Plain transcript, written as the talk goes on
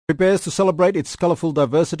Prepares to celebrate its colourful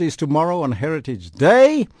diversities tomorrow on Heritage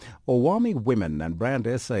Day. Owami Women and Brand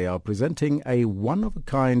SA are presenting a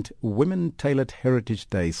one-of-a-kind women-tailored Heritage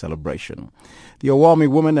Day celebration. The Owami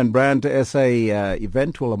Women and Brand SA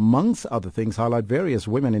event will, amongst other things, highlight various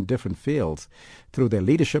women in different fields. Through their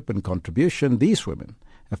leadership and contribution, these women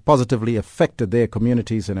have positively affected their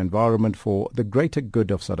communities and environment for the greater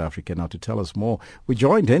good of South Africa. Now, to tell us more, we're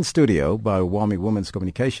joined in studio by Owami Women's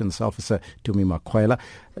Communications Officer, Tumi Makwela.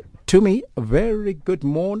 Tumi, a very good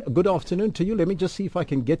afternoon to you. Let me just see if I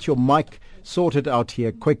can get your mic sorted out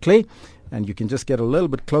here quickly, and you can just get a little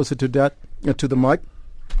bit closer to the mic.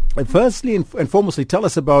 And firstly and foremostly, tell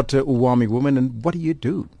us about Owami Women and what do you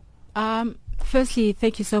do? Firstly,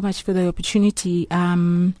 thank you so much for the opportunity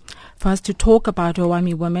for us to talk about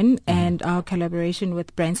Owami Women and our collaboration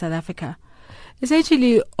with Brand South Africa.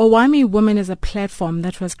 Essentially, Owami Women is a platform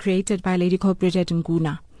that was created by a lady called Bridget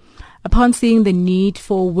Nguna. Upon seeing the need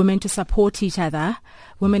for women to support each other,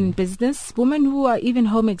 women in business, women who are even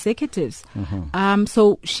home executives.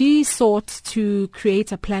 So she sought to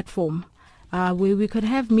create a platform where we could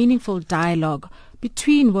have meaningful dialogue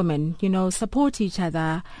between women, support each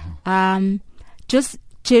other, just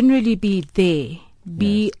generally be there,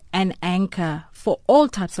 be an anchor for all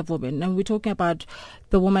types of women. And we're talking about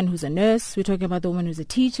the woman who's a nurse, we're talking about the woman who's a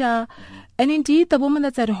teacher, and indeed the woman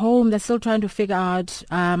that's at home that's still trying to figure out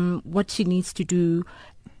what she needs to do,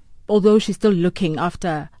 although she's still looking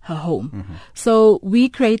after her home. So we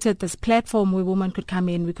created this platform where women could come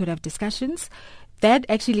in, we could have discussions. That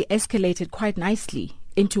actually escalated quite nicely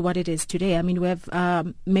into what it is today. I mean, we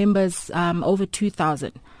have members, over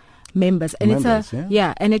 2,000 members. And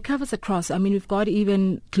and it covers across. I mean, we've got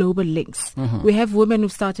even global links. We have women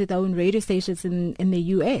who've started their own radio stations in the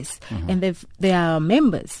US, and they are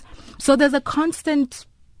members. So there's a constant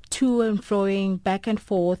to and froing, back and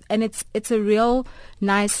forth, and it's a real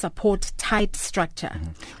nice support, tight structure.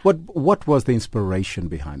 What was the inspiration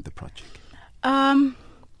behind the project?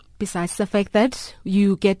 Besides the fact that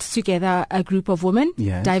you get together a group of women,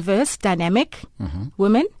 diverse, dynamic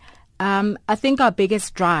women, I think our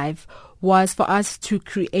biggest drive was for us to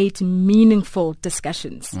create meaningful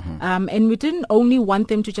discussions. And we didn't only want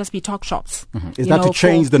them to just be talk shops. Is that to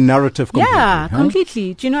change the narrative completely? Yeah,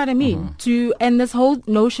 completely. Do you know what I mean? And this whole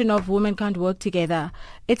notion of women can't work together,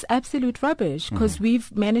 it's absolute rubbish because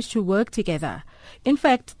we've managed to work together. In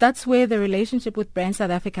fact, that's where the relationship with Brand South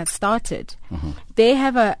Africa started. They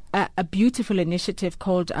have a beautiful initiative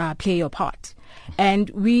called Play Your Part. And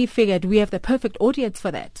we figured we have the perfect audience for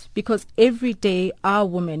that because every day our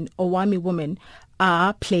women, Owami women,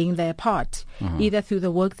 are playing their part, either through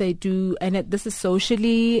the work they do, and this is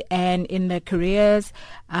socially and in their careers.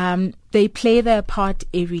 They play their part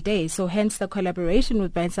every day. So hence the collaboration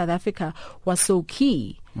with Brand South Africa was so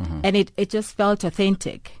key, and it just felt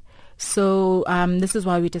authentic. So this is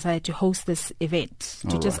why we decided to host this event,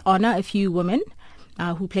 to just honor a few women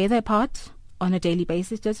who play their part on a daily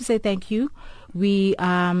basis, just to say thank you. We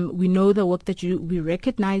know the work that we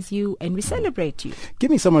recognize you, and we celebrate you.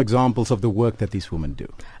 Give me some examples of the work that these women do.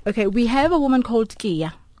 Okay, we have a woman called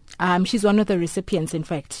Kia. She's one of the recipients, in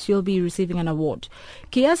fact. She'll be receiving an award.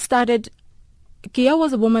 Kia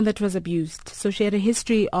was a woman that was abused, so she had a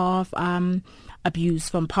history of abuse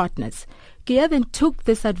from partners. Kia then took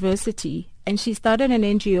this adversity and she started an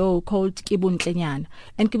NGO called Kibuntlenyana.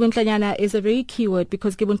 And Kibuntlenyana is a very key word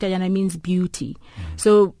because Kibuntlenyana means beauty.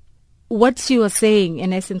 So what she was saying,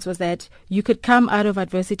 in essence, was that you could come out of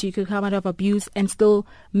adversity, you could come out of abuse and still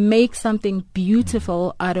make something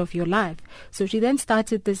beautiful out of your life. So she then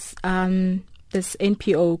started this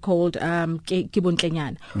NPO called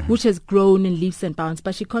Kibuntlenyana, which has grown in leaps and bounds,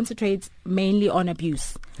 but she concentrates mainly on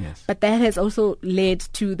abuse. But that has also led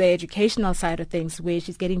to the educational side of things, where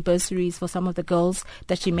she's getting bursaries for some of the girls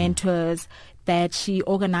that she mentors, that she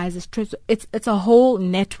organizes trips. It's a whole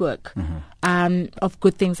network of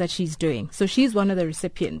good things that she's doing. So she's one of the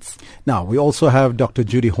recipients. Now, we also have Dr.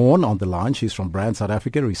 Judy Horn on the line. She's from Brand South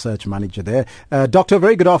Africa, research manager there. Doctor,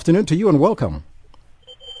 very good afternoon to you and welcome.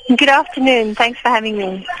 Good afternoon. Thanks for having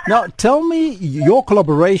me. Now, tell me your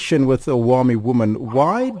collaboration with Owami Women.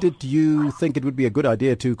 Why did you think it would be a good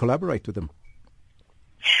idea to collaborate with them?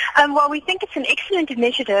 Well, we think it's an excellent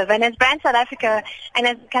initiative, and as Brand South Africa and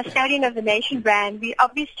as custodian of the nation brand, we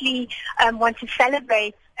obviously want to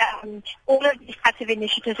celebrate all of these types of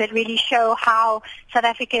initiatives that really show how South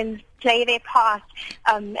Africans play their part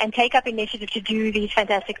and take up initiative to do these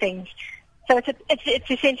fantastic things. So it's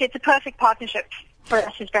essentially a perfect partnership for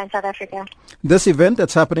us as Brand South Africa. This event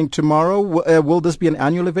that's happening tomorrow, will this be an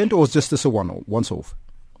annual event or is just this a once-off?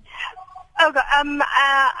 I'm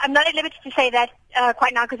not at liberty to say that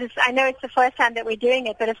quite now because I know it's the first time that we're doing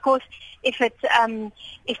it. But of course, if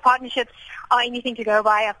partnerships are anything to go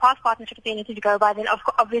by, past partnerships are anything to go by, then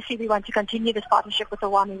obviously we want to continue this partnership with the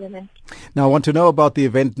Awami women. Now, I want to know about the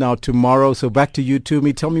event now tomorrow. So back to you,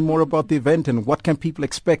 Tumi. Tell me more about the event and what can people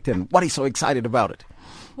expect and what is so excited about it?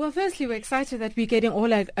 Well, firstly, we're excited that we're getting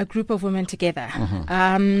all a group of women together.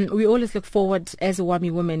 We always look forward as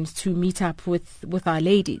Awami women to meet up with our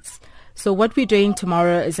ladies. So what we're doing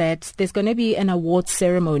tomorrow is that there's going to be an awards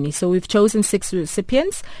ceremony. So we've chosen 6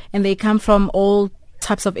 recipients, and they come from all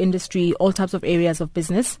types of industry, all types of areas of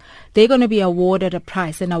business. They're going to be awarded a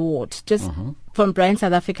prize, an award, just from Brand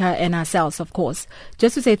South Africa and ourselves, of course,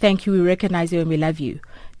 just to say thank you, we recognize you and we love you.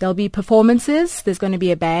 There'll be performances. There's going to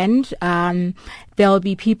be a band. There'll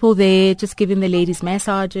be people there just giving the ladies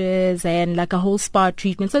massages and like a whole spa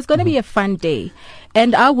treatment. So it's going to be a fun day.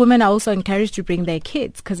 And our women are also encouraged to bring their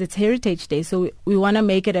kids because it's Heritage Day. So we want to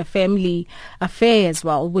make it a family affair as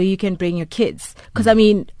well, where you can bring your kids. Because, I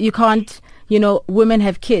mean, you can't, women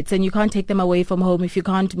have kids and you can't take them away from home if you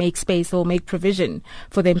can't make space or make provision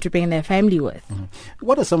for them to bring their family with.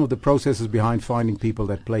 What are some of the processes behind finding people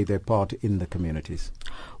that play their part in the communities?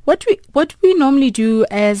 What we normally do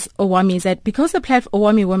as Awami is that because the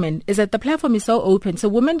Awami Women is that the platform is so open, so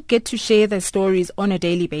women get to share their stories on a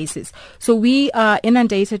daily basis. So we are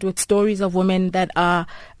inundated with stories of women that are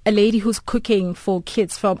a lady who's cooking for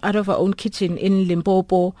kids from out of her own kitchen in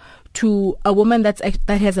Limpopo to a woman that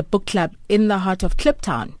has a book club in the heart of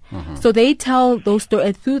Kliptown. So they tell those stories,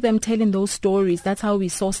 and through them telling those stories, that's how we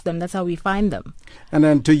source them, that's how we find them. And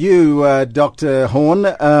then to you, Dr. Horn,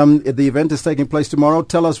 the event is taking place tomorrow.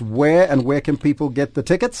 Tell us where and where can people get the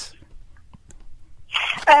tickets?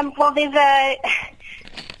 Well, there's a...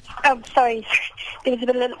 Oh, sorry. It's a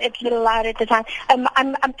little loud at the time.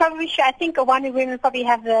 I'm probably sure. I think Awami Women probably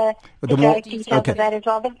have the direct details of that as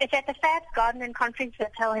well. It's at the Fabs Garden and Conference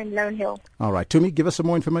Hotel in Lone Hill. All right. Tumi, give us some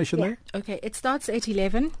more information there. Okay. It starts at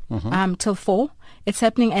 11 till 4. It's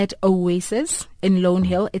happening at Oasis in Lone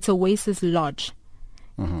Hill. It's Oasis Lodge.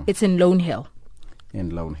 It's in Lone Hill.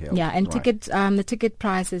 In Lone Hill. Yeah, and the ticket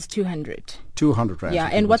price is 200. 200 rand. Yeah,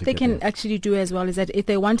 and what they can actually do as well is that if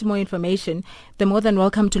they want more information, they're more than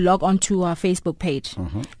welcome to log on to our Facebook page.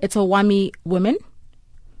 It's Awami Women.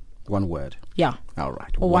 One word. Yeah. All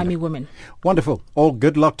right. Awami Women. Wonderful. All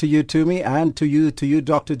good luck to you, Tumi, and to you,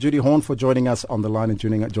 Dr. Judy Horn, for joining us on the line and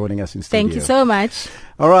joining us in studio. Thank you so much.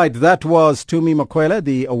 All right. That was Tumi Makwela,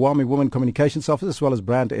 the Awami Women Communications Officer, as well as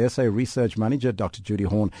Brand SA Research Manager, Dr. Judy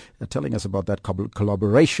Horn, telling us about that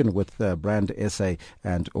collaboration with Brand SA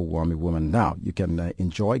and Awami Women. Now, you can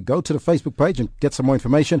go to the Facebook page and get some more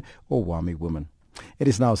information. Awami Women. It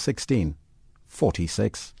is now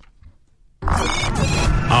 16:46.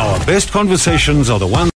 Our best conversations are the ones